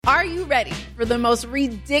Are you ready for the most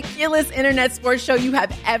ridiculous internet sports show you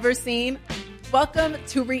have ever seen? Welcome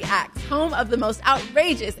to Reacts, home of the most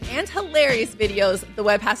outrageous and hilarious videos the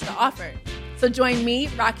web has to offer. So join me,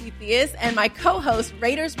 Rocky Theus, and my co-host,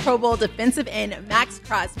 Raiders Pro Bowl defensive end Max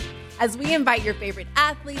Crosby, as we invite your favorite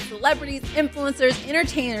athletes, celebrities, influencers,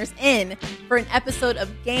 entertainers in for an episode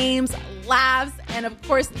of games, laughs, and of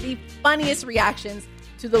course, the funniest reactions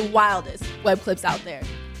to the wildest web clips out there.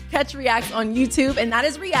 Catch Reacts on YouTube, and that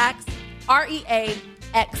is Reacts,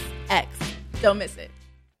 REAXX. Don't miss it.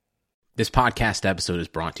 This podcast episode is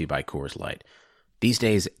brought to you by Coors Light. These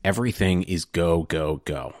days, everything is go, go,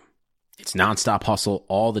 go. It's nonstop hustle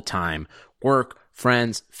all the time. Work,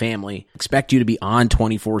 friends, family, expect you to be on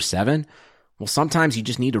 24/7. Well, sometimes you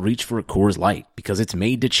just need to reach for a Coors Light because it's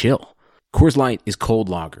made to chill. Coors Light is cold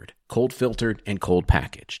lagered, cold filtered, and cold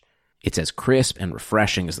packaged. It's as crisp and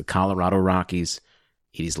refreshing as the Colorado Rockies.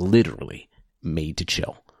 It is literally made to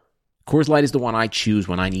chill. Coors Light is the one I choose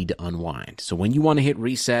when I need to unwind. So when you want to hit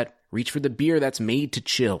reset, reach for the beer that's made to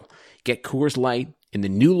chill. Get Coors Light in the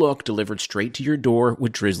new look delivered straight to your door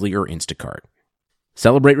with Drizzly or Instacart.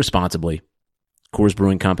 Celebrate responsibly. Coors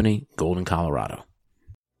Brewing Company, Golden, Colorado.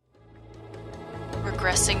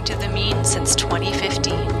 Regressing to the mean since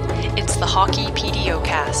 2015, it's the Hockey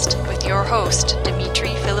PDO-cast with your host, Dmitry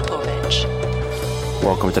Filipovich.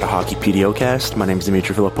 Welcome to the Hockey PDO-cast. My name is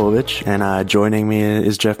Dmitry Filipovich, and joining me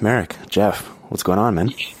is Jeff Merrick. Jeff, what's going on, man?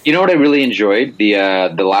 You know what I really enjoyed?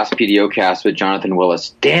 The last PDO-cast with Jonathan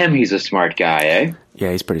Willis. Damn, he's a smart guy, eh? Yeah,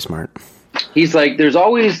 he's pretty smart. He's like, there's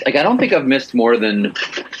always, like, I don't think I've missed more than,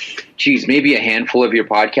 maybe a handful of your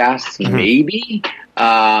podcasts, maybe.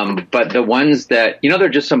 But the ones that, they're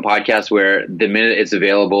just some podcasts where the minute it's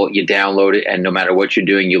available, you download it, and no matter what you're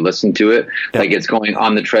doing, you listen to it. Yep. Like it's going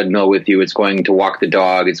on the treadmill with you. It's going to walk the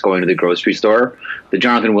dog. It's going to the grocery store. The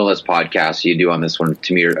Jonathan Willis podcasts you do on this one,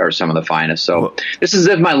 to me, are some of the finest. So this is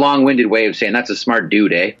my long-winded way of saying that's a smart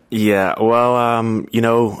dude, eh? Yeah. Well,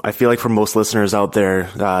 I feel like for most listeners out there,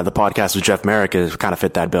 the podcast with Jeff Merrick has kind of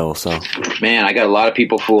fit that bill. So, man, I got a lot of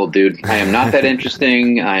people fooled, dude. I am not that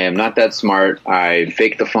interesting. I am not that smart. I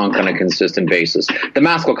fake the funk on a consistent basis. The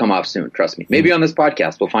mask will come off soon. Trust me. Maybe on this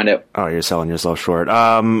podcast, we'll find out. Oh, you're selling yourself short.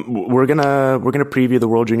 We're gonna preview the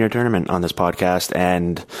World Junior Tournament on this podcast,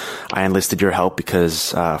 and I enlisted your help because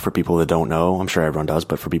for people that don't know, I'm sure everyone does,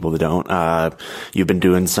 but for people that don't, you've been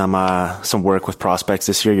doing some work with prospects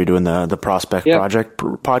this year. You're doing the Prospect Project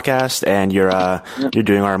podcast, and you're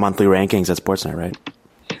doing our monthly rankings at Sportsnet, right?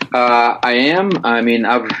 I am.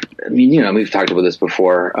 We've talked about this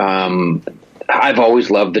before. I've always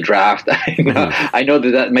loved the draft. I know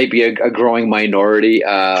that might be a growing minority,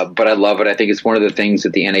 but I love it. I think it's one of the things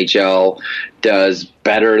that the NHL does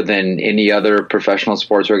better than any other professional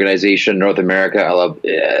sports organization in North America. I love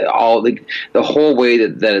all the whole way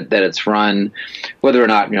that it's run, whether or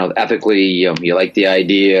not, ethically, you like the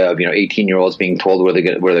idea of, 18-year-olds being told where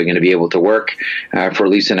they're going to be able to work for at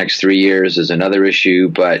least the next 3 years is another issue.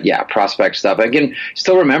 But yeah, prospect stuff. I can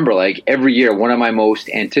still remember, like, every year, one of my most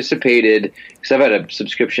anticipated, because I've had a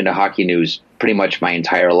subscription to Hockey News pretty much my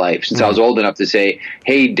entire life since I was old enough to say,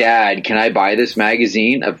 "Hey, Dad, can I buy this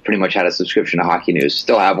magazine?" I've pretty much had a subscription to Hockey News,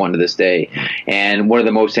 still have one to this day. And one of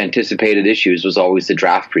the most anticipated issues was always the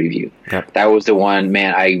draft preview. Yep. That was the one,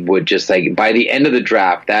 man. I would just, like, by the end of the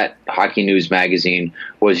draft, that Hockey News magazine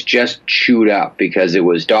was just chewed up because it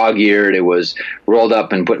was dog-eared, it was rolled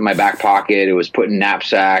up and put in my back pocket, it was put in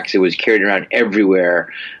knapsacks, it was carried around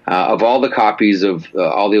everywhere. Of all the copies of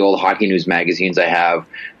all the old Hockey News magazines I have,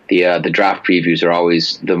 the draft previews are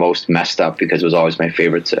always the most messed up because it was always my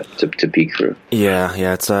favorite to peek through. Yeah,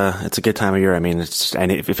 it's a good time of year. I mean,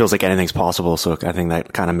 it feels like anything's possible, so I think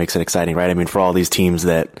that kind of makes it exciting, right? I mean, for all these teams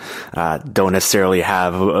that don't necessarily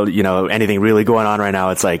have anything really going on right now,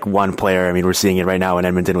 it's like one player. I mean, we're seeing it right now in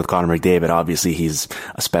Edmonton with Connor McDavid. Obviously, he's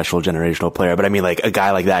a special generational player, but I mean, like, a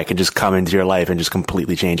guy like that can just come into your life and just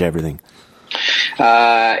completely change everything.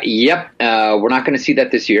 Yep. We're not going to see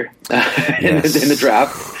that this year in the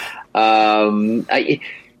draft. Over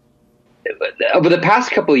the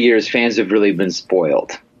past couple of years, fans have really been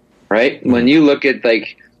spoiled, right? Mm-hmm. When you look at,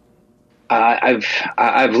 like,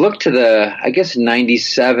 I've looked to the, I guess,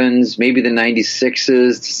 97s, maybe the 96s,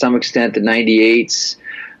 to some extent the 98s.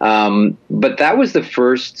 But that was the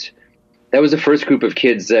first group of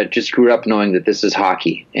kids that just grew up knowing that this is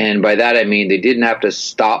hockey. And by that, I mean, they didn't have to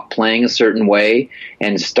stop playing a certain way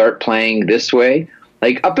and start playing this way.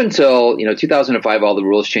 Like, up until, 2005, all the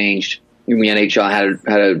rules changed. The NHL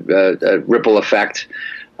had a ripple effect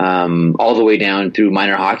all the way down through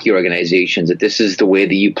minor hockey organizations, that this is the way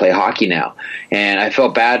that you play hockey now. And I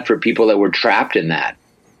felt bad for people that were trapped in that.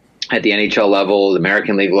 at the NHL level, the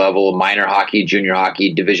American League level, minor hockey, junior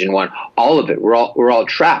hockey, Division I, all of it. We're all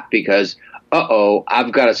trapped because,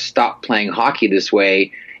 I've got to stop playing hockey this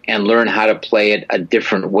way and learn how to play it a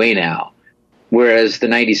different way now. Whereas the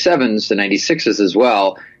 97s, the 96s as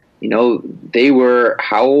well, they were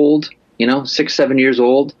how old? 6, 7 years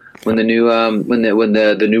old when the new when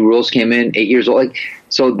the new rules came in, 8 years old.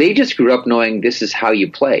 So they just grew up knowing this is how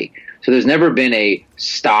you play. So there's never been a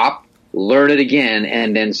stop, learn it again,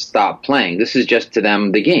 and then stop playing. This is just to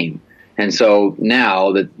them the game. And so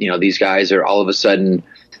now that these guys are all of a sudden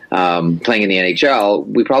playing in the NHL,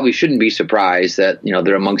 we probably shouldn't be surprised that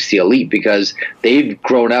they're amongst the elite because they've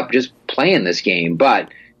grown up just playing this game.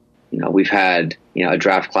 But we've had a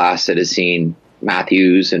draft class that has seen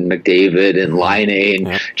Matthews and McDavid and Laine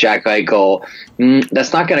and Jack Eichel.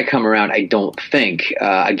 That's not going to come around, I don't think,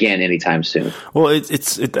 again anytime soon. Well,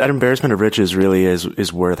 that embarrassment of riches really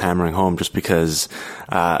is worth hammering home, just because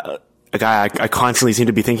a guy I constantly seem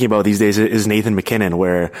to be thinking about these days is Nathan MacKinnon,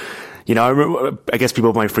 where I guess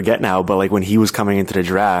people might forget now, but like when he was coming into the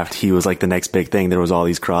draft, he was like the next big thing. There was all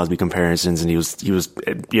these Crosby comparisons, and he was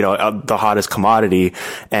the hottest commodity.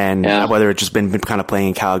 And whether it's just been kind of playing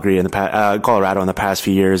in Calgary and Colorado in the past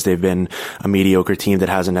few years, they've been a mediocre team that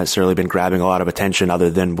hasn't necessarily been grabbing a lot of attention other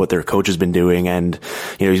than what their coach has been doing. And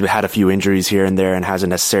he's had a few injuries here and there and hasn't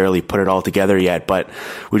necessarily put it all together yet. But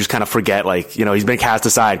we just kind of forget, he's been cast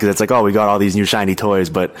aside because it's like, oh, we got all these new shiny toys.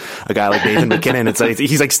 But a guy like Nathan MacKinnon, it's like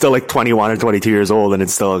he's like still like 21 or 22 years old, and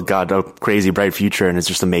it's still got a crazy bright future. And it's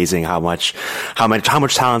just amazing how much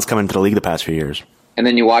talent's come into the league the past few years. And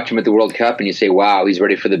then you watch him at the World Cup and you say, wow, he's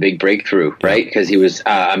ready for the big breakthrough, right? Because he was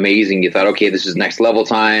amazing. You thought, okay, this is next level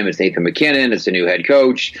time. It's Nathan MacKinnon. It's a new head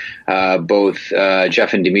coach. Both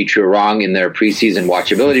Jeff and Dimitri are wrong in their preseason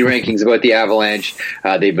watchability rankings about the Avalanche.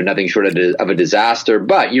 They've been nothing short of a disaster.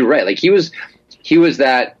 But you're right. Like he was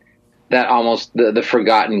that almost the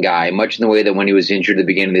forgotten guy, much in the way that when he was injured at the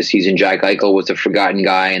beginning of the season, Jack Eichel was the forgotten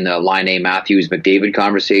guy in the Laine, Matthews, McDavid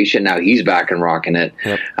conversation. Now he's back and rocking it.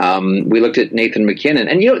 Yep. We looked at Nathan MacKinnon.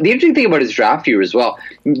 And the interesting thing about his draft year as well,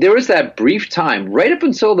 there was that brief time right up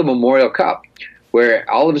until the Memorial Cup where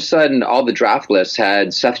all of a sudden all the draft lists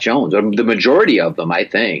had Seth Jones, or the majority of them, I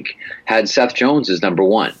think, had Seth Jones as number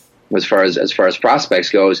one. As far as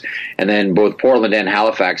prospects goes, and then both Portland and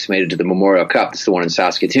Halifax made it to the Memorial Cup. It's the one in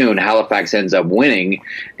Saskatoon. Halifax ends up winning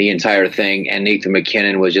the entire thing, and Nathan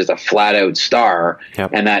MacKinnon was just a flat-out star,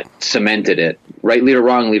 and that cemented it. Rightly or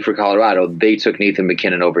wrongly for Colorado, they took Nathan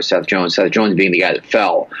MacKinnon over Seth Jones. Seth Jones being the guy that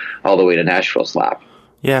fell all the way to Nashville's lap.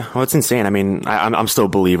 Yeah, well, it's insane. I mean, I'm still a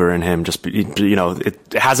believer in him. Just,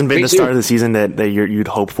 it hasn't been the start of the season that you'd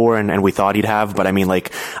hope for and we thought he'd have. But I mean,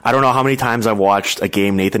 I don't know how many times I've watched a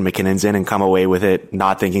game Nathan MacKinnon's in and come away with it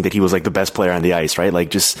not thinking that he was like the best player on the ice, right?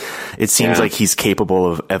 It seems like he's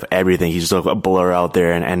capable of everything. He's just a blur out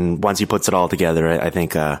there. And once he puts it all together, I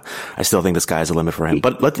think, I still think the sky's the limit for him.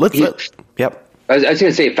 But yep. I was going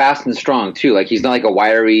to say fast and strong too. Like he's not like a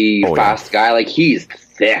wiry, fast guy. Like he's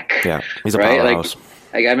thick. Yeah. He's a powerhouse.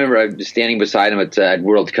 I remember I was standing beside him at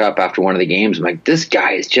World Cup after one of the games. I'm like, this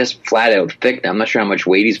guy is just flat out thick. Now, I'm not sure how much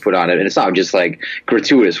weight he's put on it. And it's not just like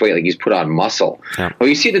gratuitous weight, like he's put on muscle. Yeah. Well,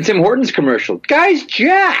 you see the Tim Hortons commercial. Guy's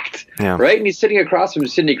jacked, right? And he's sitting across from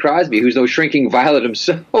Sidney Crosby, who's no shrinking violet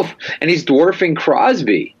himself, and he's dwarfing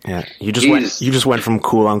Crosby. Yeah, you just went from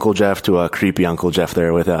cool Uncle Jeff to a creepy Uncle Jeff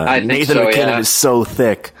there with Nathan MacKinnon is so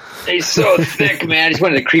thick. He's so thick, man. He's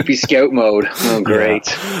went into creepy scout mode. Oh, great.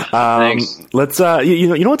 Thanks. Let's.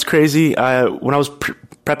 You know what's crazy? When I was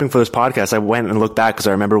prepping for this podcast, I went and looked back because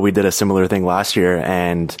I remember we did a similar thing last year,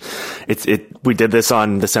 and we did this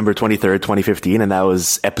on December 23rd, 2015, and that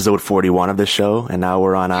was episode 41 of this show. And now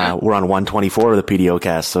we're on 124 of the PDO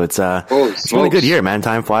cast. So it's been a good year, man.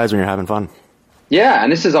 Time flies when you're having fun. Yeah,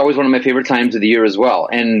 and this is always one of my favorite times of the year as well.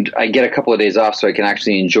 And I get a couple of days off so I can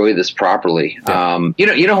actually enjoy this properly. Yeah.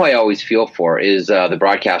 You know who I always feel for is the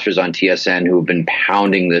broadcasters on TSN who have been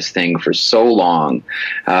pounding this thing for so long.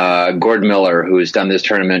 Gord Miller, who has done this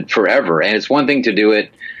tournament forever. And it's one thing to do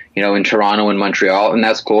it, in Toronto and Montreal, and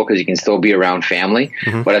that's cool because you can still be around family.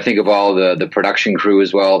 Mm-hmm. But I think of all the production crew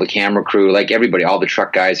as well, the camera crew, like everybody, all the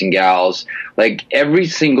truck guys and gals, like every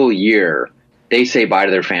single year, they say bye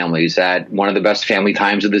to their families at one of the best family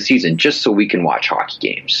times of the season, just so we can watch hockey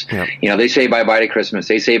games. Yep. They say bye-bye to Christmas.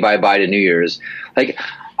 They say bye-bye to New Year's. Like,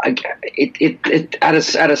 at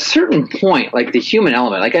a certain point, like the human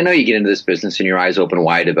element, like I know you get into this business and your eyes open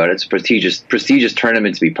wide about it. It's a prestigious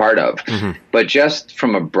tournament to be part of. Mm-hmm. But just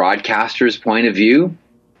from a broadcaster's point of view,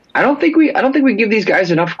 I don't think we give these guys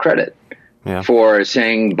enough credit. for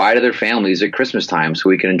saying bye to their families at Christmas time so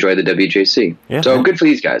we can enjoy the WJC. Yeah, so good for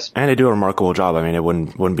these guys. And they do a remarkable job. I mean, it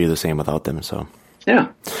wouldn't be the same without them. So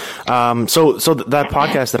yeah. So that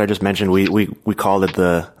podcast that I just mentioned, we called it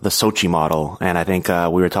the Sochi model, and I think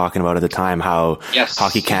we were talking about at the time how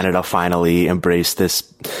Hockey Canada finally embraced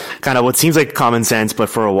this kind of what seems like common sense, but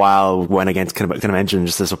for a while went against convention,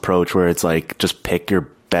 just this approach where it's like just pick your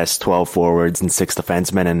best 12 forwards and 6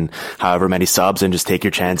 defensemen and however many subs and just take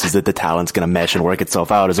your chances that the talent's going to mesh and work itself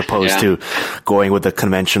out, as opposed to going with the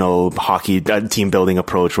conventional hockey team building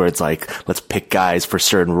approach where it's like, let's pick guys for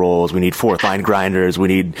certain roles. We need 4th line grinders. We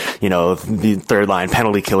need, the 3rd line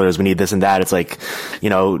penalty killers. We need this and that. It's like,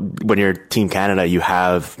 when you're Team Canada, you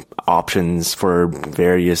have options for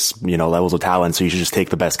various, levels of talent. So you should just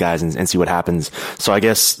take the best guys and see what happens. So I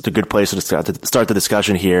guess the good place to start the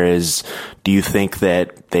discussion here is, do you think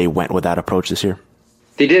that they went with that approach this year?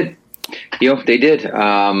 They did. They did.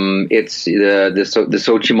 It's the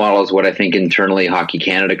Sochi model is what I think internally Hockey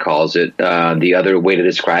Canada calls it. The other way to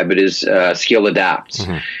describe it is skill adapts.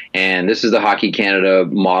 Mm-hmm. And this is the Hockey Canada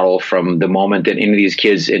model from the moment that any of these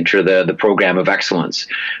kids enter the program of excellence,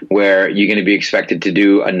 where you're going to be expected to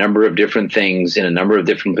do a number of different things in a number of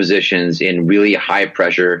different positions in really high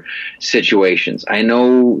pressure situations. I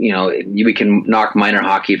know, we can knock minor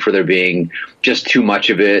hockey for there being just too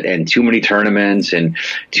much of it and too many tournaments and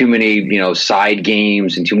too many, side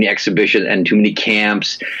games and too many exhibitions and too many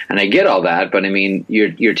camps. And I get all that, but I mean,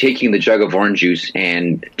 you're taking the jug of orange juice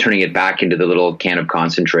and turning it back into the little can of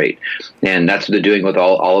concentrate. And that's what they're doing with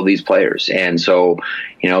all of these players. And so,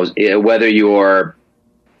 whether you're,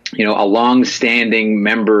 a long-standing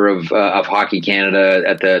member of Hockey Canada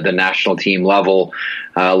at the national team level,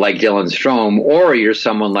 like Dylan Strome, or you're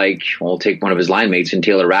someone like, we'll take one of his line mates in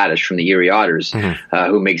Taylor Radish from the Erie Otters,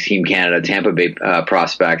 who makes Team Canada Tampa Bay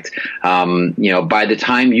prospect. By the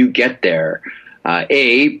time you get there,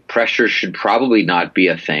 pressure should probably not be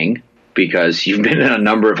a thing, because you've been in a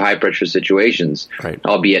number of high pressure situations, right,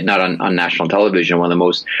 albeit not on national television, one of the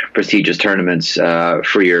most prestigious tournaments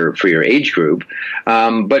for your age group.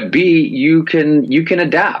 But B, you can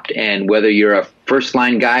adapt, and whether you're a first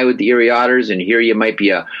line guy with the Erie Otters, and here you might be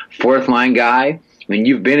a 4th line guy. I mean,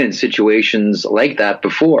 you've been in situations like that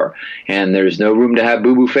before, and there's no room to have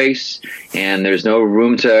boo-boo face, and there's no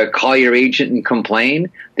room to call your agent and complain.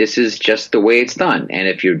 This is just the way it's done. And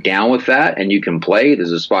if you're down with that and you can play,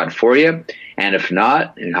 there's a spot for you. And if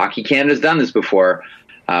not, and Hockey Canada's done this before,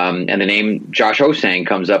 and the name Josh Ho-Sang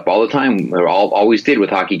comes up all the time, or always did with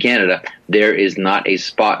Hockey Canada, there is not a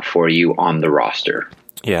spot for you on the roster.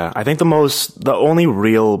 Yeah, I think the only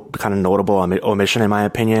real kind of notable omission, in my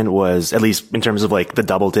opinion, was, at least in terms of like the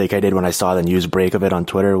double take I did when I saw the news break of it on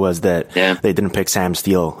Twitter, was that they didn't pick Sam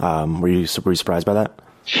Steele. Were you surprised by that?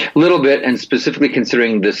 A little bit, and specifically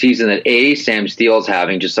considering the season that Sam Steele's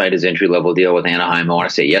having, just signed his entry-level deal with Anaheim, I want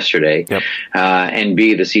to say yesterday, and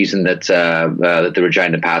B, the season that the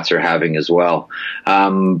Regina Pats are having as well.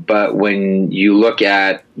 But when you look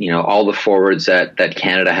at, all the forwards that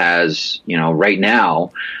Canada has, right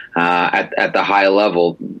now, at the high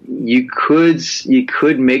level, you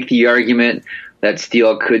could make the argument that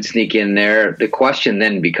Steele could sneak in there. The question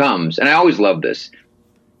then becomes, and I always love this,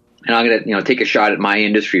 and I'm going to take a shot at my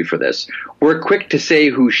industry for this. We're quick to say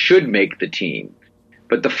who should make the team,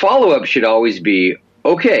 but the follow-up should always be,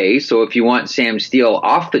 okay, so if you want Sam Steele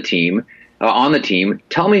off the team, on the team,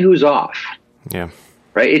 tell me who's off. Yeah.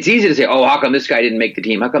 Right? It's easy to say, oh, how come this guy didn't make the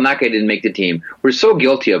team? How come that guy didn't make the team? We're so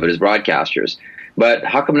guilty of it as broadcasters. But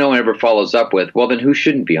how come no one ever follows up with, well, then who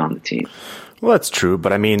shouldn't be on the team? Well, that's true,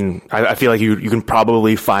 but I mean, I feel like you can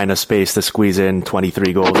probably find a space to squeeze in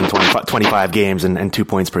 23 goals in 25 games and 2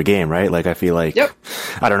 points per game, right? Like, I feel like,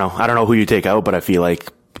 I don't know who you take out, but I feel like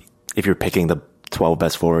if you're picking the 12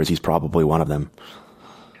 best forwards, he's probably one of them.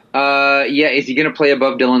 Is he going to play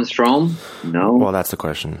above Dylan Strome? No. Well, that's the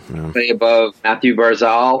question. Yeah. Play above Matthew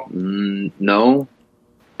Barzal? No.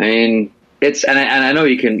 I mean, it's and I know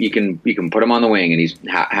you can put him on the wing, and he's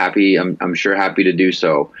happy. I'm sure happy to do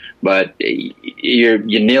so. But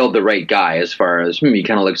you nailed the right guy as far as you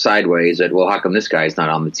kind of look sideways at, well, how come this guy's not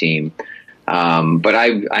on the team? But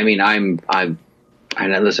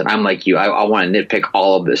listen, I'm like you. I want to nitpick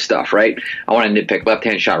all of this stuff, right? I want to nitpick left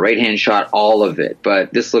hand shot, right hand shot, all of it.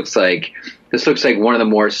 But this looks like one of the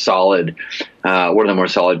more solid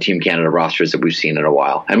Team Canada rosters that we've seen in a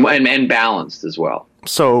while, and balanced as well.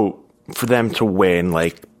 So for them to win,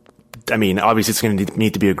 obviously it's going to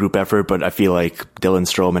need to be a group effort, but I feel like Dylan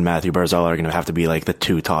Strome and Matthew Barzal are going to have to be like the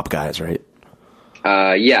 2 top guys, right?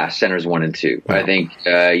 Yeah, centers 1 and 2. Yeah. I think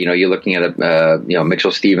you're looking at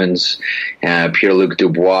Mitchell Stevens, Pierre-Luc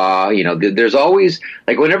Dubois. There's always,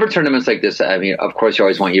 like, whenever tournaments like this. I mean, of course, you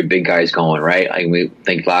always want your big guys going, right? We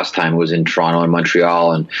think last time it was in Toronto and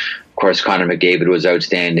Montreal, and of course Connor McDavid was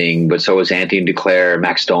outstanding, but so was Anthony Duclair.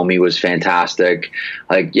 Max Domi was fantastic.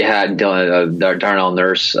 Like, you had Darnell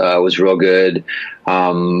Nurse was real good.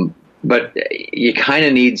 But you kind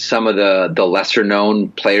of need some of the lesser known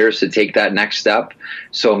players to take that next step.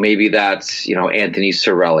 So maybe that's, Anthony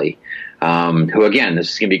Cirelli, who, again,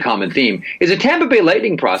 this is going to be a common theme, is a Tampa Bay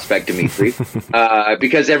Lightning prospect, Dimitri,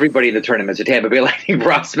 because everybody in the tournament is a Tampa Bay Lightning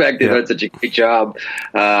prospect. They've done such a great job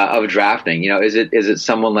of drafting. Is it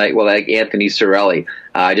someone like Anthony Cirelli?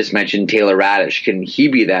 I just mentioned Taylor Radish. Can he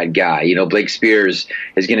be that guy? Blake Spears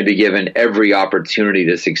is going to be given every opportunity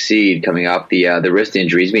to succeed coming off the wrist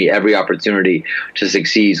injuries. Every opportunity to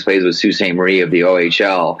succeed. He plays with Sault Ste. Marie of the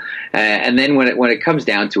OHL. And then when it comes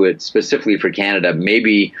down to it, specifically for Canada,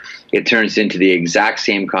 maybe it turns into the exact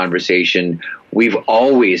same conversation we've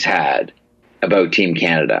always had about Team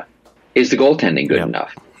Canada. Is the goaltending good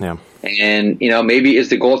enough? Yeah. And, maybe is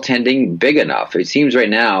the goaltending big enough? It seems right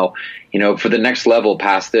now, for the next level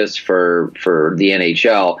past this for the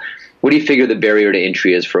NHL, what do you figure the barrier to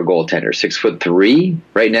entry is for a goaltender? 6'3"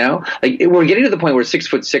 right now? Like, we're getting to the point where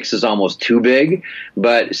 6'6" is almost too big,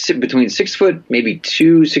 but between 6 foot, maybe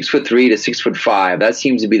 6'3" to 6'5", that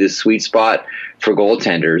seems to be the sweet spot for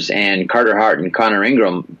goaltenders. And Carter Hart and Connor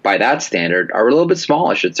Ingram, by that standard, are a little bit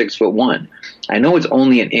smallish at 6'1". I know it's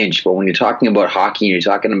only an inch, but when you're talking about hockey and you're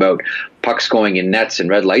talking about pucks going in nets and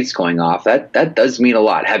red lights going off, that does mean a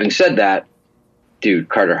lot. Having said that, dude,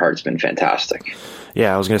 Carter Hart's been fantastic.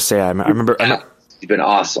 Yeah, I was going to say, I remember he's been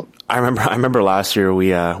awesome. I remember last year we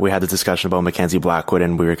had the discussion about Mackenzie Blackwood,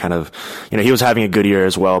 and we were kind of, he was having a good year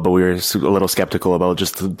as well, but we were a little skeptical about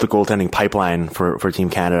just the goaltending pipeline for Team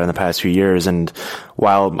Canada in the past few years. And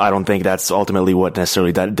while I don't think that's ultimately what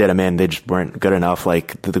necessarily did them in, they just weren't good enough.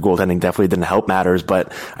 Like, the goaltending definitely didn't help matters.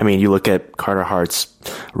 But I mean, you look at Carter Hart's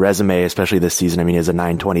resume, especially this season. I mean, he has a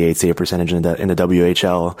 .928 save percentage in the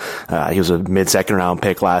WHL. He was a mid-second round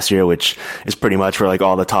pick last year, which is pretty much where like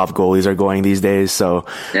all the top goalies are going these days. So,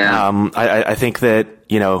 I think that,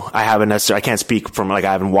 I can't speak from, I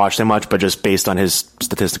haven't watched him much, but just based on his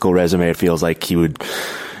statistical resume, it feels like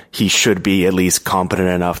he should be at least competent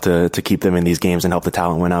enough to keep them in these games and help the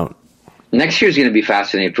talent win out. Next year is going to be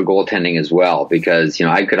fascinating for goaltending as well, because,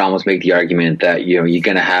 I could almost make the argument that, you're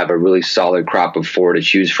going to have a really solid crop of four to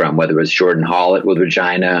choose from, whether it's Jordan Hollett with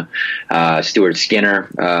Regina, Stuart Skinner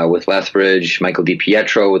with Lethbridge, Michael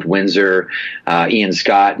DiPietro with Windsor, Ian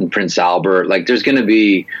Scott and Prince Albert. Like,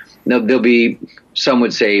 there'll be, some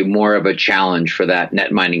would say, more of a challenge for that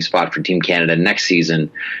net mining spot for Team Canada next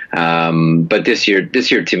season. But this year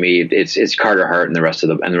to me, it's Carter Hart and the rest of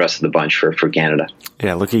the bunch for Canada.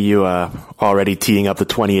 Yeah, look at you already teeing up the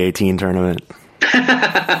 2018 tournament.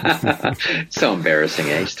 So embarrassing,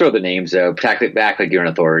 eh? Just throw the names out, tack it back like you're an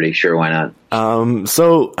authority. Sure, why not?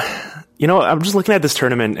 So, I'm just looking at this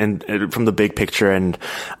tournament and from the big picture, and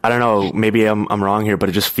I don't know, maybe I'm wrong here, but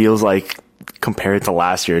it just feels like compared to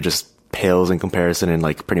last year, it just pales in comparison and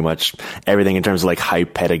like pretty much everything in terms of like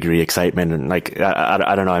hype, pedigree, excitement, and like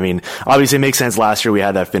I don't know. I mean, obviously it makes sense. Last year we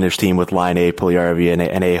had that Finnish team with Laine, Puljujärvi,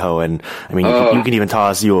 and Aho, and I mean you can even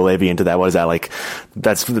toss Juolevi into that. What is that like?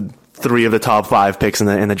 That's three of the top 5 picks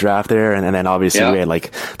in the draft there, and then obviously we had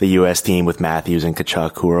like the U.S. team with Matthews and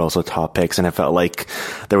Tkachuk, who were also top picks, and it felt like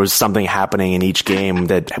there was something happening in each game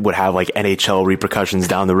that would have like NHL repercussions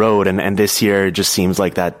down the road, and this year it just seems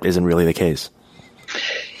like that isn't really the case.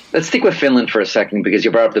 Let's stick with Finland for a second, because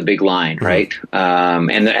you brought up the big line, right?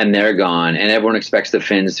 And they're gone, and everyone expects the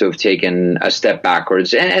Finns to have taken a step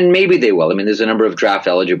backwards, and maybe they will. I mean, there's a number of draft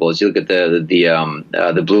eligibles. You look at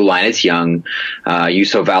the blue line; it's young.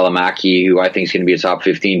 Juuso Välimäki, who I think is going to be a top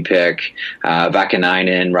 15 pick.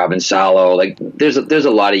 Vakanainen, Robin Salo. Like, there's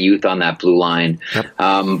a lot of youth on that blue line. Yep.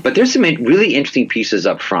 But there's some really interesting pieces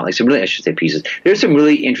up front. There's some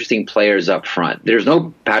really interesting players up front. There's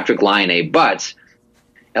no Patrick Laine, but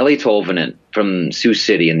Eeli Tolvanen from Sioux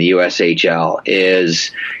City in the USHL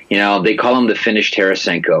is, they call him the Finnish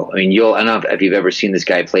Tarasenko. I mean, I don't know if you've ever seen this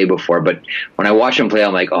guy play before, but when I watch him play,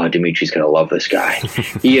 I'm like, oh, Dimitri's going to love this guy.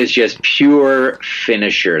 He is just pure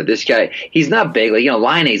finisher. This guy, he's not big. Like,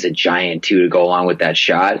 Laine's a giant, too, to go along with that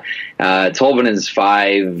shot. Tolvanen's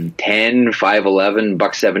 5'10", 5'11",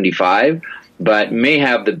 $175. But may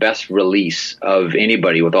have the best release of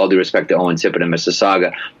anybody, with all due respect to Owen Tippett and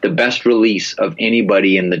Mississauga, the best release of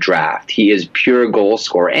anybody in the draft. He is pure goal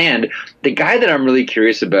scorer. And the guy that I'm really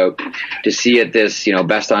curious about to see at this,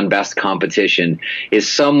 best on best competition is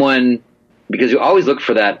someone because you always look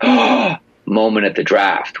for that moment at the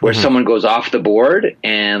draft where someone goes off the board.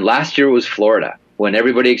 And last year was Florida, when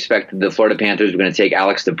everybody expected the Florida Panthers were going to take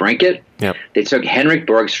Alex DeBrincat. Yep. They took Henrik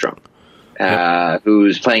Borgstrom,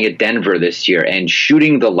 who's playing at Denver this year and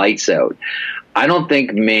shooting the lights out. I don't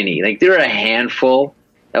think many, like there are a handful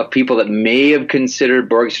of people that may have considered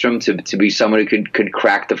Borgstrom to be someone who could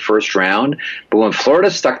crack the first round. But when Florida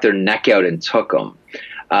stuck their neck out and took him,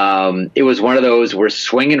 it was one of those we're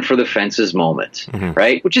swinging for the fences moment,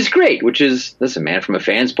 right? Which is great, listen, man, from a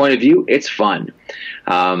fan's point of view, it's fun.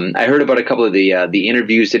 I heard about a couple of the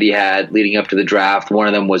interviews that he had leading up to the draft. One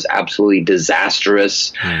of them was absolutely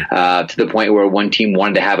disastrous to the point where one team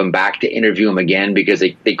wanted to have him back to interview him again because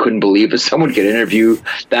they couldn't believe that someone could interview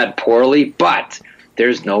that poorly. But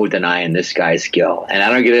there's no denying this guy's skill. And I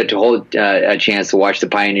don't get a chance to watch the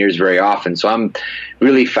Pioneers very often. So I'm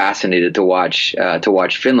really fascinated to watch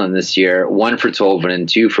Finland this year, 1 for Tolvanen and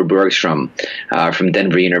 2 for Bergstrom from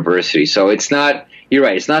Denver University. So it's not, you're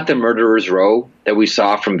right, it's not the murderer's row that we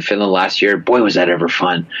saw from Finland last year. Boy, was that ever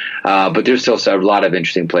fun. But there's still a lot of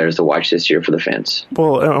interesting players to watch this year for the Finns.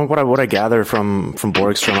 Well, what I gather from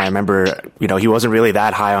Borgstrom, I remember, he wasn't really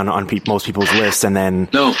that high on most people's lists. And then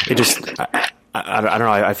it just... I don't know.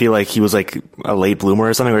 I feel like he was like a late bloomer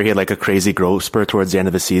or something, where he had like a crazy growth spurt towards the end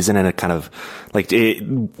of the season, and it kind of like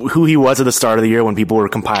who he was at the start of the year when people were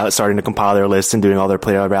starting to compile their lists and doing all their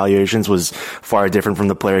player evaluations was far different from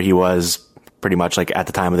the player he was pretty much like at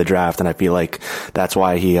the time of the draft. And I feel like that's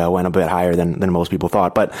why he went a bit higher than most people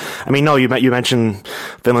thought. But I mean, no, you mentioned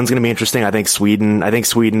Finland's going to be interesting. I think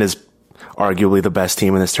Sweden is arguably the best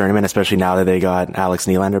team in this tournament, especially now that they got Alex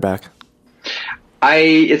Nylander back.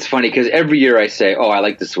 It's funny because every year I say, I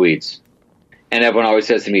like the Swedes. And everyone always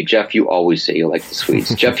says to me, Jeff, you always say you like the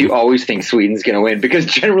Swedes. Jeff, you always think Sweden's going to win, because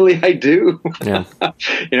generally I do. Yeah.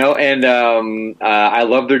 And I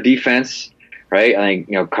love their defense, right? I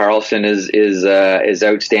think, Carlson is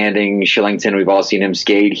outstanding. Shillington, we've all seen him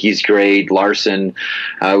skate. He's great. Larson,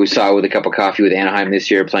 we saw with a cup of coffee with Anaheim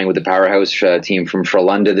this year, playing with the powerhouse team from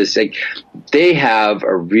Frölunda. They have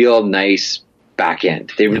a real nice back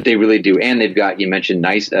end. They really do. And they've got, you mentioned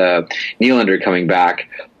Nylander coming back.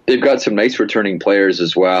 They've got some nice returning players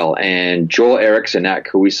as well. And Joel Eriksson,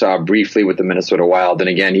 who we saw briefly with the Minnesota Wild, and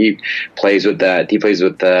again, he plays with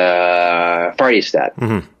Färjestad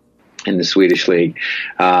in the Swedish league.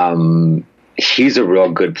 He's a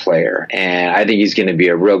real good player, and I think he's going to be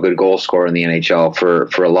a real good goal scorer in the NHL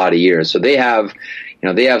for a lot of years. So they have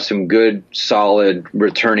some good, solid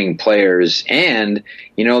returning players, and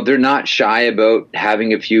they're not shy about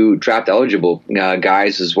having a few draft eligible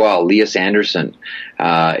guys as well. Elias Anderson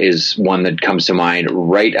is one that comes to mind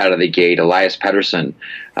right out of the gate. Elias Pettersson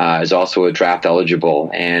is also a draft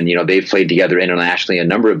eligible, and they've played together internationally a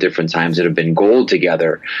number of different times that have been gold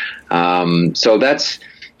together. So that's.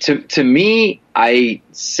 To me, I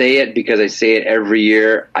say it because I say it every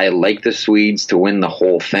year. I like the Swedes to win the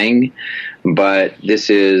whole thing, but this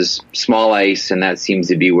is small ice, and that seems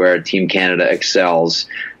to be where Team Canada excels,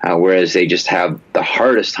 whereas they just have the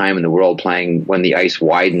hardest time in the world playing when the ice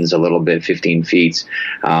widens a little bit, 15 feet.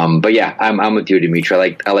 But yeah, I'm with you,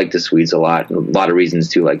 Dimitri. I like the Swedes a lot. A lot of reasons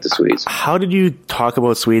to like the Swedes. How did you talk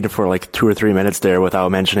about Sweden for like 2 or 3 minutes there without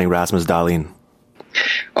mentioning Rasmus Dahlin?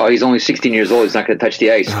 Oh, he's only 16 years old. He's not going to touch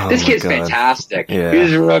the ice. This kid's fantastic. Yeah.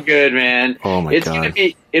 He's real good, man. Oh my God.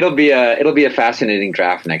 It'll be a fascinating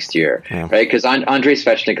draft next year, right? Because Andrei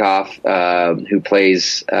Svechnikov, who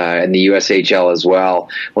plays in the USHL as well,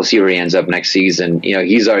 we'll see where he ends up next season.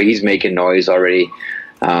 He's making noise already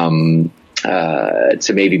to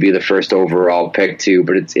maybe be the first overall pick too.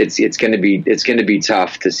 But it's going to be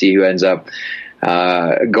tough to see who ends up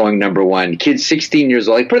going number one. Kid's 16 years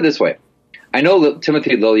old. Put it this way. I know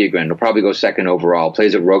Timothy Liljegren will probably go second overall,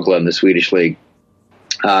 plays at Rögle in the Swedish league.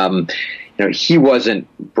 He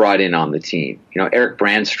wasn't brought in on the team. Eric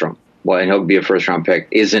Brandstrom, and he'll be a first-round pick,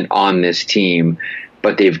 isn't on this team,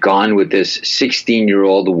 but they've gone with this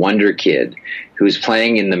 16-year-old wonder kid who's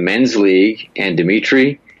playing in the men's league, and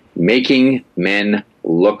Dimitri, making men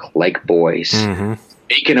look like boys.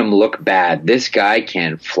 Making them look bad. This guy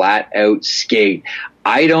can flat-out skate.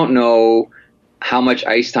 I don't know how much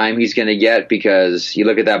ice time he's going to get, because you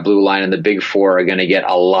look at that blue line and the big four are going to get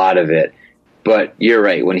a lot of it. But you're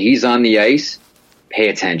right. When he's on the ice, pay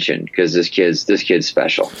attention, because this kid's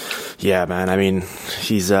special. Yeah, man. I mean,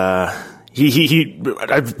 he's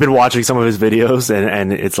I've been watching some of his videos,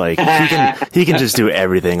 and it's like he can just do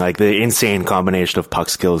everything. Like the insane combination of puck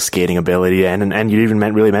skills, skating ability, and you even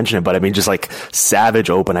really mention it, but I mean, just like savage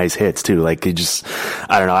open ice hits too. Like he just,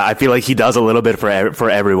 I don't know. I feel like he does a little bit for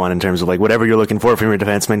everyone in terms of like whatever you're looking for from your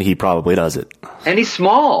defenseman, he probably does it. And he's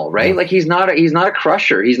small, right? Yeah. Like he's not a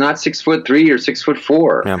crusher. He's not 6'3" or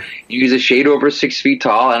 6'4". Yeah. He's a shade over 6 feet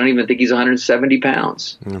tall. I don't even think he's 170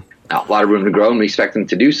 pounds. Yeah. A lot of room to grow, and we expect him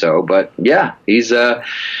to do so. But yeah,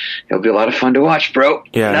 he'll be a lot of fun to watch, bro.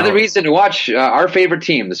 Yeah, another reason to watch our favorite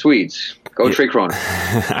team, the Swedes. Go Trey Kroner.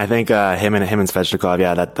 I think him and Svechnikov.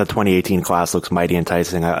 Yeah, that 2018 class looks mighty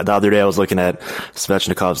enticing. The other day I was looking at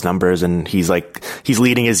Svechnikov's numbers, and he's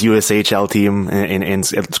leading his USHL team in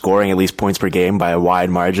scoring at least points per game by a wide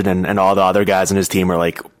margin, and all the other guys in his team are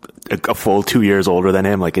like a full 2 years older than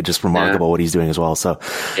him. Like it's just remarkable what he's doing as well. So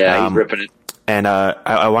yeah, he's ripping it. And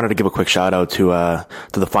I wanted to give a quick shout out to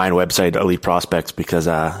the fine website Elite Prospects, because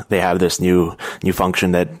they have this new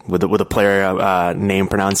function that with the player name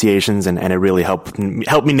pronunciations, and it really helped me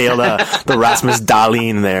nail the Rasmus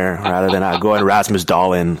Dahlin there rather than going Rasmus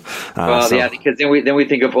Dahlin. Yeah, because then we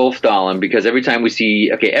think of Ulf Dahlin, because every time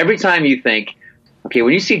you think, okay,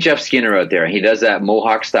 when you see Jeff Skinner out there, he does that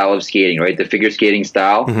Mohawk style of skating, right? The figure skating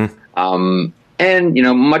style. Mm-hmm. And,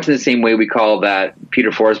 much in the same way we call that Peter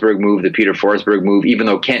Forsberg move the Peter Forsberg move, even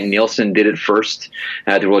though Kent Nielsen did it first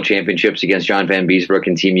at the World Championships against John Van Beesbroek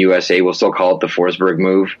and Team USA, we'll still call it the Forsberg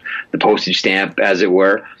move, the postage stamp, as it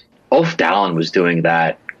were. Ulf Dahlin was doing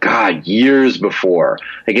that, years before,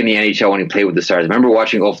 like in the NHL when he played with the Stars. I remember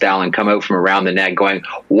watching Ulf Dahlin come out from around the net going,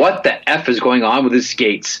 what the F is going on with his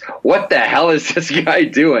skates? What the hell is this guy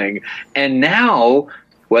doing? And now...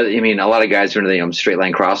 Well, I mean, a lot of guys are into the straight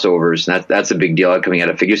line crossovers, and that's a big deal coming out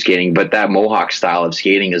of figure skating. But that Mohawk style of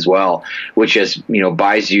skating as well, which just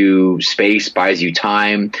buys you space, buys you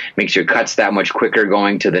time, makes your cuts that much quicker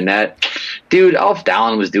going to the net. Dude, Ulf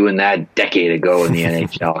Dahlin was doing that a decade ago in the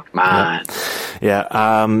NHL. Come on.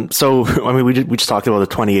 Yeah. So I mean, we just talked about the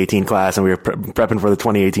 2018 class, and we were prepping for the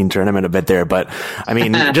 2018 tournament a bit there. But I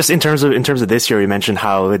mean, just in terms of this year, we mentioned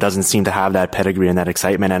how it doesn't seem to have that pedigree and that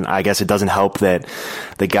excitement, and I guess it doesn't help that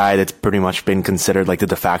the guy that's pretty much been considered like the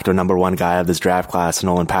de facto number one guy of this draft class,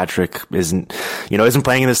 Nolan Patrick, isn't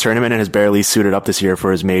playing in this tournament and has barely suited up this year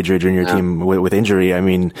for his major junior team with injury. I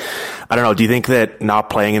mean, I don't know. Do you think that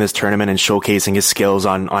not playing in this tournament and showcasing his skills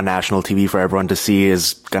on national TV for everyone to see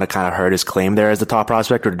is going to kind of hurt his claim there as the top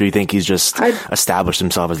prospect, or do you think he's just established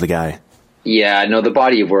himself as the guy? Yeah, no, the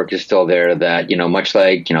body of work is still there that, much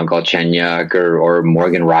like, Galchenyuk or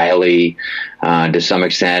Morgan Riley, to some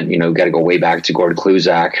extent, got to go way back to Gord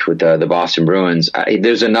Kluzak with the Boston Bruins.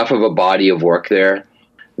 There's enough of a body of work there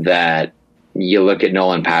that you look at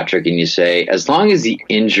Nolan Patrick and you say, as long as the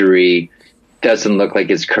injury doesn't look like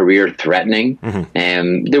it's career threatening. Mm-hmm.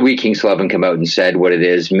 And the Wheat Kings Club come out and said what it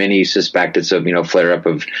is. Many suspect it's a flare up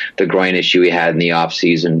of the groin issue he had in the off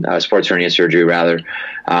season, sports hernia surgery rather.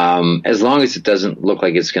 As long as it doesn't look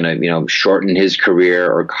like it's going to shorten his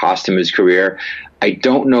career or cost him his career, I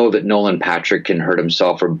don't know that Nolan Patrick can hurt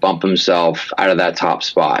himself or bump himself out of that top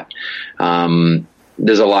spot.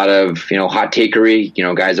 There's a lot of, hot takery,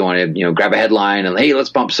 guys that want to, grab a headline and, hey, let's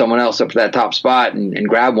bump someone else up to that top spot and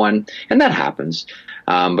grab one. And that happens.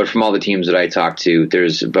 But from all the teams that I talk to,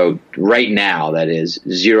 there's about right now, that is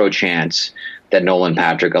zero chance that Nolan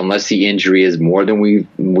Patrick, unless the injury is more than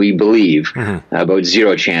we believe, about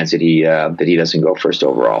zero chance that he doesn't go first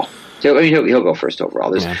overall. So I mean, he'll go first overall.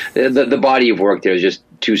 The body of work there is just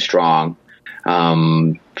too strong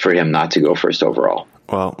for him not to go first overall.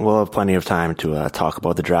 Well, we'll have plenty of time to talk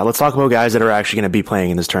about the draft. Let's talk about guys that are actually going to be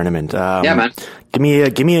playing in this tournament. Yeah, man.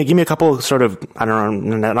 Give me a couple sort of, I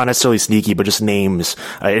don't know, not necessarily sneaky, but just names,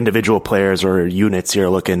 individual players or units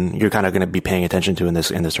you're kind of going to be paying attention to in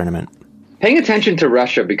this tournament. Paying attention to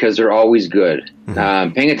Russia because they're always good.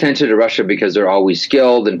 Mm-hmm. Paying attention to Russia because they're always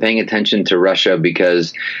skilled, and paying attention to Russia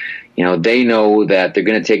because they know that they're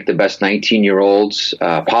going to take the best 19-year-olds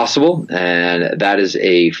possible, and that is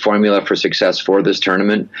a formula for success for this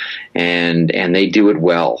tournament, and they do it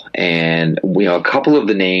well. And a couple of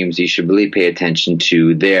the names you should really pay attention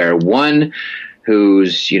to there. One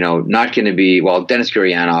who's not going to be, well, Denis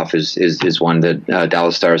Gurianov is one that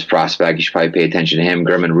Dallas Stars prospect. You should probably pay attention to him.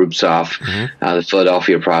 German Rubtsov, the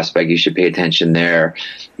Philadelphia prospect. You should pay attention there.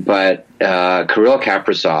 But Kirill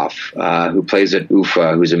Kaprizov, who plays at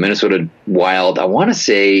UFA, who's a Minnesota Wild, I want to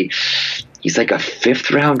say he's like a fifth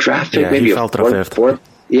round draft pick, maybe he fell to the fifth. Fourth.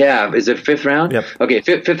 Yeah, is it 5th round? Yep. Okay,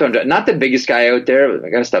 fifth round. Not the biggest guy out there. I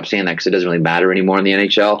got to stop saying that because it doesn't really matter anymore in the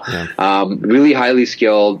NHL. Yeah. Really highly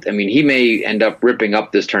skilled. I mean, he may end up ripping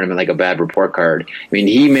up this tournament like a bad report card. I mean,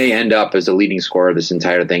 he may end up as the leading scorer of this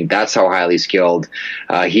entire thing. That's how highly skilled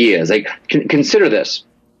he is. Like, consider this: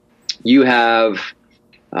 you have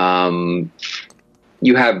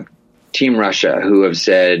Team Russia, who have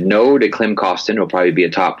said no to Klim Kostin, who will probably be a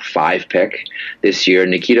top 5 pick this year.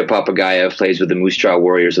 Nikita Papagayev plays with the Moose Jaw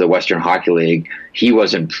Warriors of the Western Hockey League. He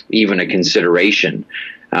wasn't even a consideration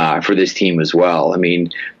for this team as well. I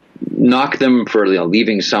mean, knock them for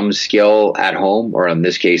leaving some skill at home, or in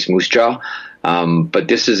this case, Moose Jaw. But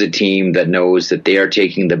this is a team that knows that they are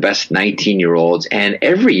taking the best 19-year-olds, and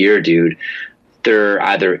every year, dude, they're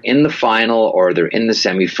either in the final or they're in the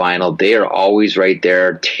semifinal. They are always right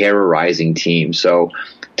there, terrorizing teams. So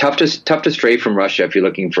tough to stray from Russia if you're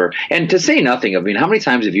looking for. And to say nothing of, I mean, how many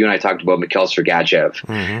times have you and I talked about Mikhail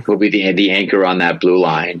Sergachev, who will be the anchor on that blue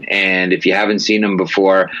line? And if you haven't seen him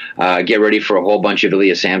before, get ready for a whole bunch of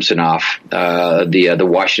Ilya Samsonov, the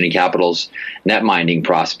Washington Capitals net-minding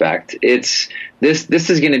prospect. This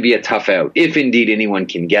is going to be a tough out, if indeed anyone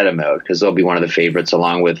can get him out, because they'll be one of the favorites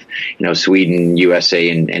along with Sweden, USA,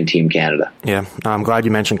 and Team Canada. Yeah, I'm glad you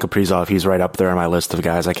mentioned Kaprizov. He's right up there on my list of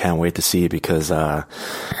guys I can't wait to see, because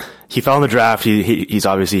he fell in the draft. He's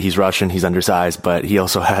obviously, he's Russian, he's undersized, but he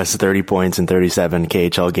also has 30 points in 37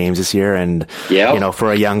 KHL games this year. And,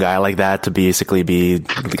 for a young guy like that to basically be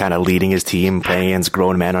kind of leading his team, playing against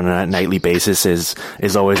grown men on a nightly basis is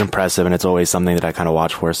always impressive. And it's always something that I kind of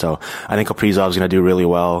watch for. So I think Kaprizov's going to do really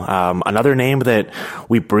well. Another name that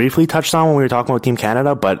we briefly touched on when we were talking about Team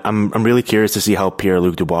Canada, but I'm really curious to see how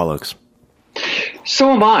Pierre-Luc Dubois looks.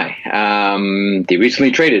 So am I. They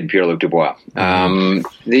recently traded Pierre-Luc Dubois.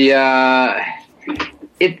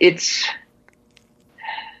 It's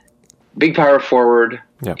big power forward.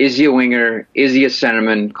 Yep. Is he a winger? Is he a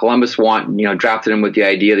centerman? Columbus drafted him with the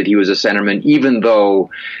idea that he was a centerman, even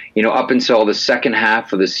though, up until the second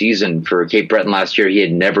half of the season for Cape Breton last year, he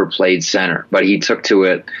had never played center, but he took to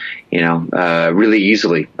it, really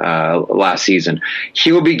easily last season.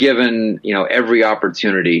 He'll be given, every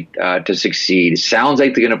opportunity to succeed. Sounds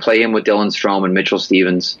like they're going to play him with Dylan Strome and Mitchell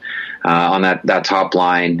Stevens on that top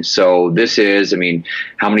line. So this is,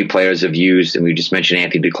 how many players have used, and we just mentioned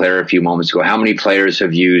Anthony Duclair a few moments ago, how many players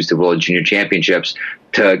have used the World Junior Championships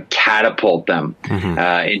to catapult them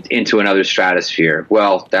into another stratosphere?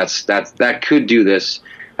 Well, that could do this.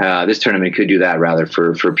 This tournament could do that rather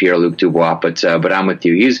for Pierre-Luc Dubois, but I'm with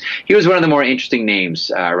you. He was one of the more interesting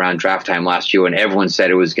names around draft time last year, when everyone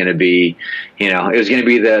said it was going to be,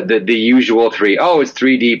 the usual 3. Oh, it's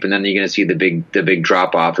 3 deep, and then you're going to see the big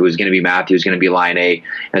drop off. It was going to be Matthews, it was going to be Line A, and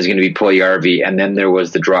it was going to be Puljujarvi, and then there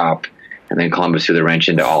was the drop. And then Columbus threw the wrench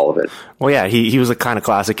into all of it. Well, yeah, he was a kind of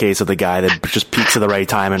classic case of the guy that just peaks at the right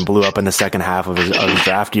time and blew up in the second half of his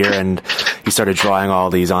draft year. And he started drawing all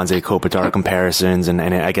these Anze Kopitar comparisons. And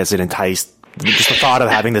I guess it enticed just the thought of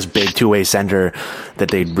having this big two-way center that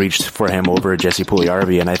they'd reached for him over Jesse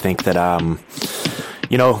Puljujarvi. And I think that,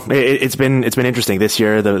 it's been interesting this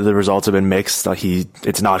year. The results have been mixed.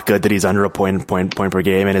 It's not good that he's under a point per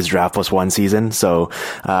game in his draft +1 season. So,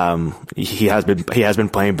 he has been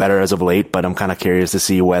playing better as of late, but I'm kind of curious to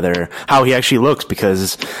see how he actually looks,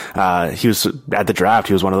 because, he was at the draft.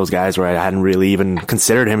 He was one of those guys where I hadn't really even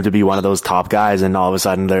considered him to be one of those top guys. And all of a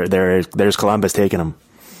sudden there's Columbus taking him.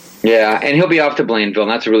 Yeah, and he'll be off to Blainville,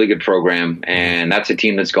 and that's a really good program, and that's a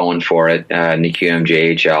team that's going for it in the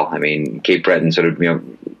QMJHL. Cape Breton sort of,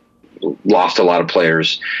 lost a lot of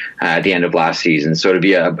players at the end of last season, so it'd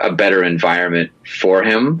be a better environment for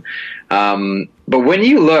him. But when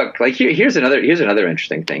you look, here's another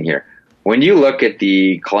interesting thing here. When you look at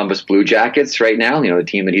the Columbus Blue Jackets right now, the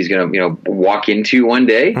team that he's going to, walk into one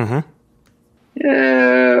day,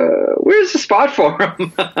 where's the spot for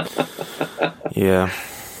him? Yeah.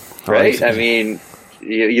 Right?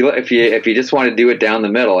 If you just want to do it down the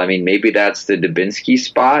middle, maybe that's the Dubinsky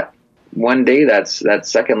spot one day. That's that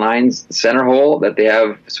second line center hole that they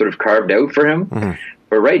have sort of carved out for him.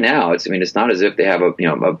 But right now, it's not as if they have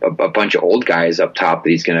a bunch of old guys up top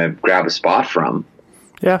that he's going to grab a spot from.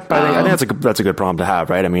 Yeah, but I think that's a good problem to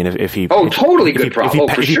have, right? If he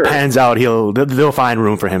if he pans out, they'll find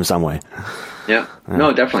room for him some way. Yeah,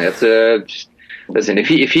 no, definitely. Listen, if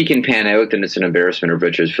he can pan out, then it's an embarrassment of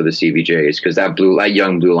riches for the CBJs, because that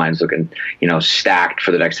young blue line's looking, stacked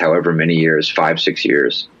for the next however many years, 5-6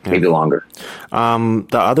 years, maybe longer. The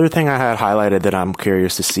other thing I had highlighted that I'm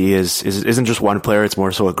curious to see isn't just one player; it's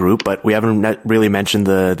more so a group. But we haven't really mentioned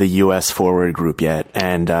the U.S. forward group yet,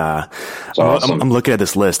 and awesome. I'm looking at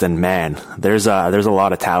this list, and man, there's a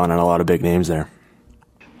lot of talent and a lot of big names there.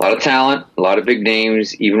 A lot of talent, a lot of big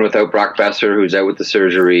names, even without Brock Besser, who's out with the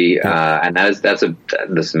surgery. And that's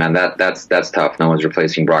tough. No one's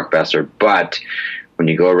replacing Brock Besser. But when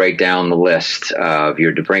you go right down the list of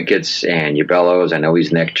your DeBrincats and your Bellows, I know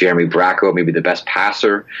he's Nick, Jeremy Bracco, maybe the best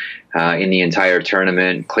passer in the entire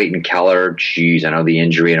tournament. Clayton Keller, geez, I know the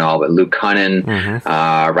injury and all, but Luke Cunnin,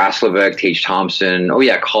 Raslovic, Tage Thompson. Oh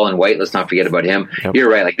yeah, Colin White. Let's not forget about him. Yep. You're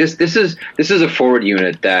right. Like this is a forward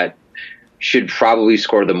unit that should probably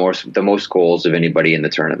score the most goals of anybody in the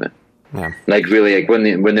tournament. Yeah. Like really, like when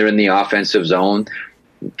they're in the offensive zone,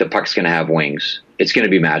 the puck's going to have wings. It's going to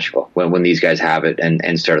be magical when these guys have it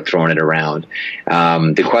and start throwing it around.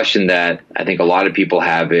 The question that I think a lot of people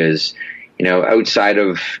have is, you know, outside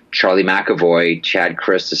of Charlie McAvoy, Chad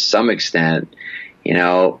Chris to some extent, you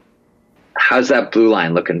know, how's that blue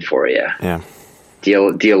line looking for you? Yeah.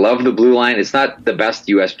 Do you love the blue line? It's not the best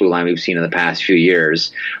U.S. blue line we've seen in the past few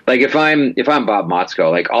years. Like if I'm Bob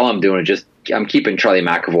Motzko, like all I'm doing is I'm keeping Charlie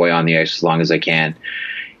McAvoy on the ice as long as I can.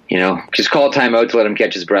 You know, just call a timeout to let him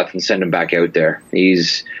catch his breath and send him back out there. I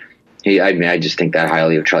just think that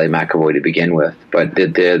highly of Charlie McAvoy to begin with. But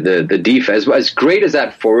the defense, as great as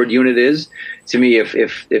that forward unit is, to me,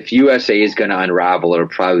 if USA is going to unravel, it'll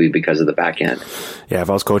probably be because of the back end. Yeah, if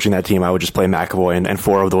I was coaching that team, I would just play McAvoy and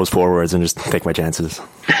four of those forwards and just take my chances.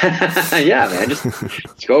 Yeah, man,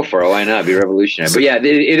 just go for it. Why not? Be revolutionary. But yeah, it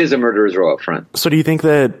is a murderer's row up front. So do you think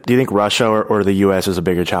Russia or the US is a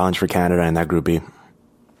bigger challenge for Canada in that Group B?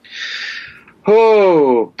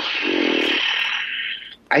 Oh,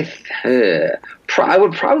 I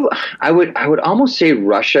would almost say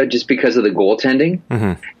Russia just because of the goaltending.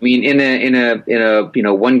 Mm-hmm. I mean, in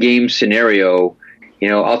a one game scenario, you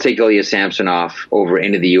know, I'll take Ilya Samsonov over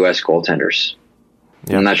into the U.S. goaltenders.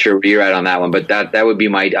 Yep. I'm not sure where you're at on that one, but that would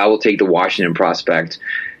be I will take the Washington prospect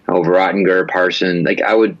over Ottinger, Parson. Like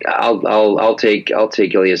I'll take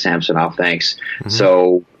Ilya Samsonov. Thanks. Mm-hmm.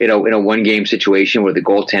 So, you know, in a one game situation where the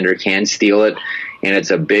goaltender can steal it, and it's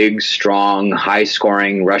a big, strong, high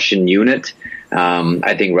scoring Russian unit,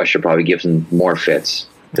 I think Russia probably gives them more fits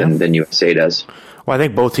than USA does. Well, I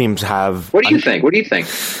think both teams have. What do you think?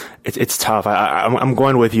 It's tough. I'm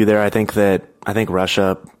going with you there. I think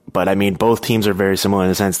Russia, but I mean, both teams are very similar in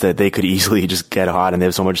the sense that they could easily just get hot and they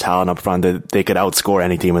have so much talent up front that they could outscore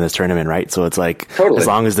any team in this tournament, right? So it's like, as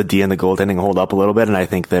long as the D and the goaltending hold up a little bit, and I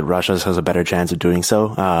think that Russia has a better chance of doing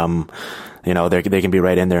so. You know, they can be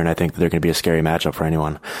right in there, and I think that they're going to be a scary matchup for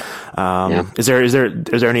anyone. Is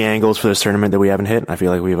there any angles for this tournament that we haven't hit? I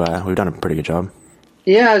feel like we've done a pretty good job.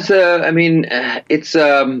 Yeah, it's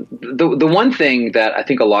the one thing that I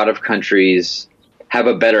think a lot of countries have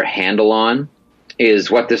a better handle on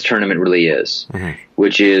is what this tournament really is, mm-hmm.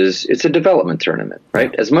 which is it's a development tournament,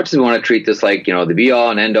 right? As much as we want to treat this like, you know, the be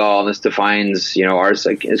all and end all, and this defines, you know, ours,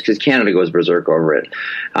 like, because Canada goes berserk over it.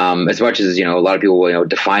 As much as, you know, a lot of people will, you know,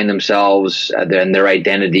 define themselves and their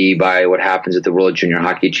identity by what happens at the World Junior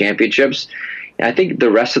Hockey Championships. I think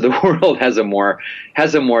the rest of the world has a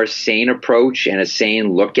more sane approach and a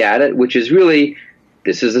sane look at it, which is really,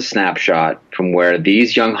 this is a snapshot from where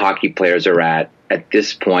these young hockey players are at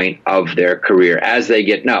this point of their career as they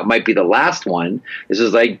get, now it might be the last one. This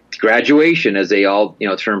is like graduation as they all, you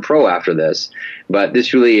know, turn pro after this. But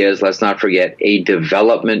this really is, let's not forget, a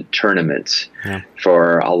development tournament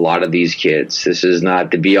for a lot of these kids. This is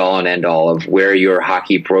not the be all and end all of where your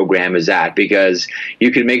hockey program is at, because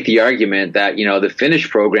you can make the argument that, you know, the Finnish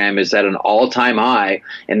program is at an all-time high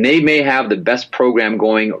and they may have the best program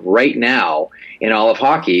going right now in all of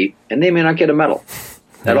hockey, and they may not get a medal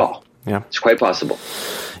at all. Yeah, it's quite possible.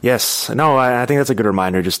 Yes. No, I think that's a good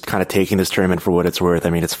reminder, just kind of taking this tournament for what it's worth. I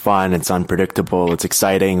mean, it's fun, it's unpredictable, it's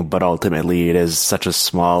exciting, but ultimately it is such a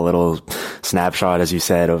small little snapshot, as you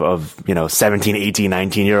said, of you know, 17, 18,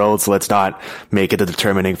 19-year-olds. So let's not make it the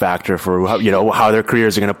determining factor for, you know, how their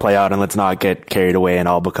careers are going to play out, and let's not get carried away and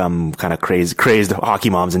all become kind of crazed hockey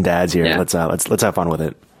moms and dads here. Yeah. Let's have fun with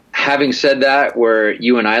it. Having said that, where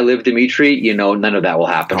you and I live, Dimitri, you know, none of that will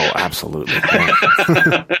happen. Oh, absolutely.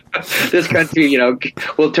 This country, you know,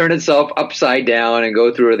 will turn itself upside down and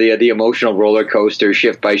go through the emotional roller coaster,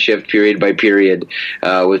 shift by shift, period by period,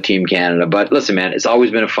 with Team Canada. But listen, man, it's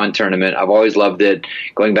always been a fun tournament. I've always loved it.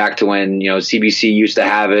 Going back to when, you know, CBC used to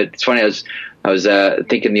have it. It's funny, I was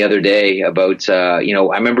thinking the other day about, you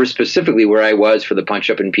know, I remember specifically where I was for the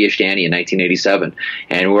punch-up in Piestany in 1987,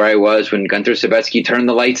 and where I was when Gunther Sabetsky turned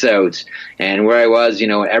the lights out, and where I was, you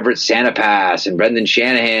know, Everett Santapass and Brendan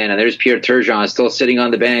Shanahan, and there's Pierre Turgeon still sitting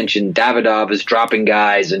on the bench, and Davidov is dropping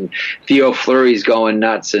guys, and Theo Fleury's going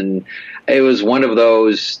nuts, and it was one of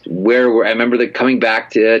those where I remember coming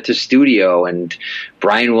back to studio and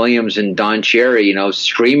Brian Williams and Don Cherry,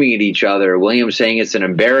 screaming at each other. Williams saying it's an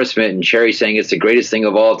embarrassment and Cherry saying it's the greatest thing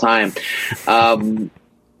of all time.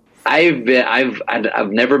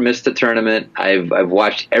 I've never missed a tournament. I've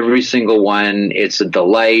watched every single one. It's a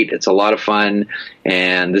delight. It's a lot of fun,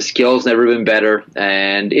 and the skill's never been better.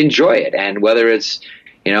 And enjoy it. And whether it's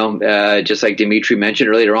just like Dimitri mentioned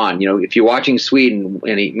earlier on, if you're watching Sweden,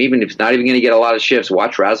 and even if it's not even going to get a lot of shifts,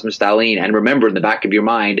 watch Rasmus Dahlin, and remember in the back of your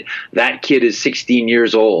mind that kid is 16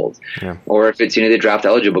 years old. Yeah. Or if it's the draft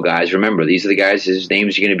eligible guys, remember these are the guys whose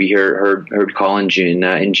names you're going to be heard call in June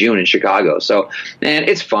in Chicago. So, man,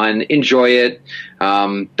 it's fun. Enjoy it.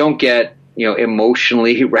 Don't get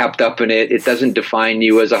emotionally wrapped up in it. It doesn't define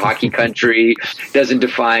you as a hockey country. It doesn't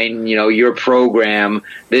define your program.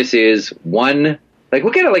 This is one.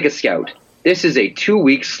 Look at it like a scout. This is a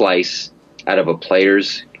 2-week slice out of a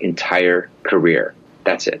player's entire career.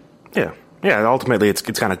 That's it. Yeah. Yeah, ultimately, it's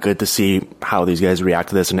kind of good to see how these guys react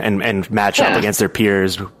to this and match up against their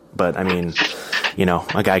peers. But, I mean,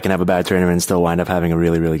 a guy can have a bad tournament and still wind up having a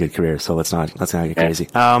really, really good career. So let's not get crazy.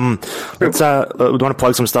 We want to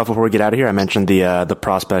plug some stuff before we get out of here. I mentioned the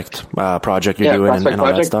Prospect project you're doing and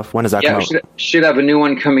all that stuff. When does that come out? Should have a new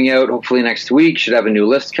one coming out hopefully next week. Should have a new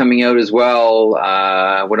list coming out as well.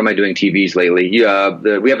 What am I doing TVs lately? We have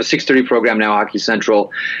a 6:30 program now, Hockey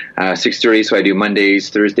Central, 6:30. So I do Mondays,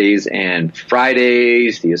 Thursdays, and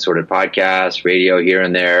Fridays. The assorted podcasts, radio here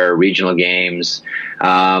and there, regional games.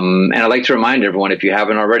 And I'd like to remind everyone, if you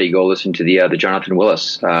haven't already, go listen to the Jonathan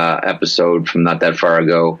Willis episode from not that far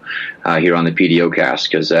ago here on the PDO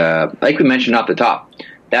cast, because like we mentioned off the top,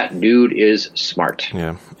 that dude is smart.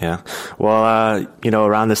 Yeah. Well,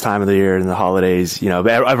 around this time of the year and the holidays,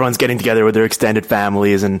 everyone's getting together with their extended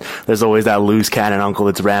families, and there's always that loose cannon uncle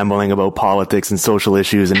that's rambling about politics and social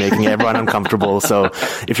issues and making everyone uncomfortable. So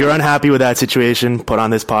if you're unhappy with that situation, put on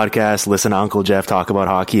this podcast, listen to Uncle Jeff talk about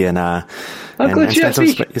hockey, and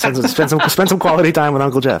spend some quality time with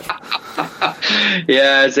Uncle Jeff.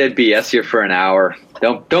 Yeah, I said BS you for an hour.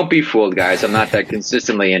 Don't be fooled, guys. I'm not that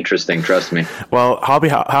consistently interesting. Trust me. Well,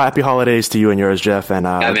 happy holidays to you and yours, Jeff. And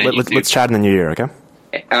let's chat in the new year, okay?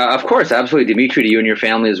 Of course, absolutely, Dimitri, to you and your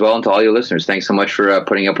family as well, and to all your listeners. Thanks so much for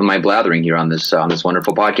putting up with my blathering here on this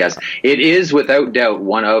wonderful podcast. It is without doubt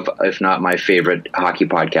one of, if not my favorite, hockey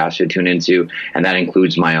podcasts to tune into, and that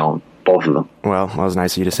includes my own. Both of them. Well, that was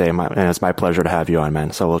nice of you to say, and it's my pleasure to have you on,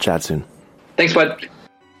 man. So we'll chat soon. Thanks, bud.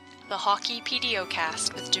 The Hockey PDO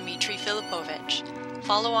Cast with Dimitri Filipovic.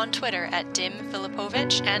 Follow on Twitter at Dim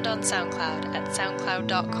Filipovic and on SoundCloud at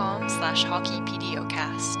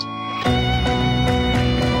soundcloud.com/hockeypdocast.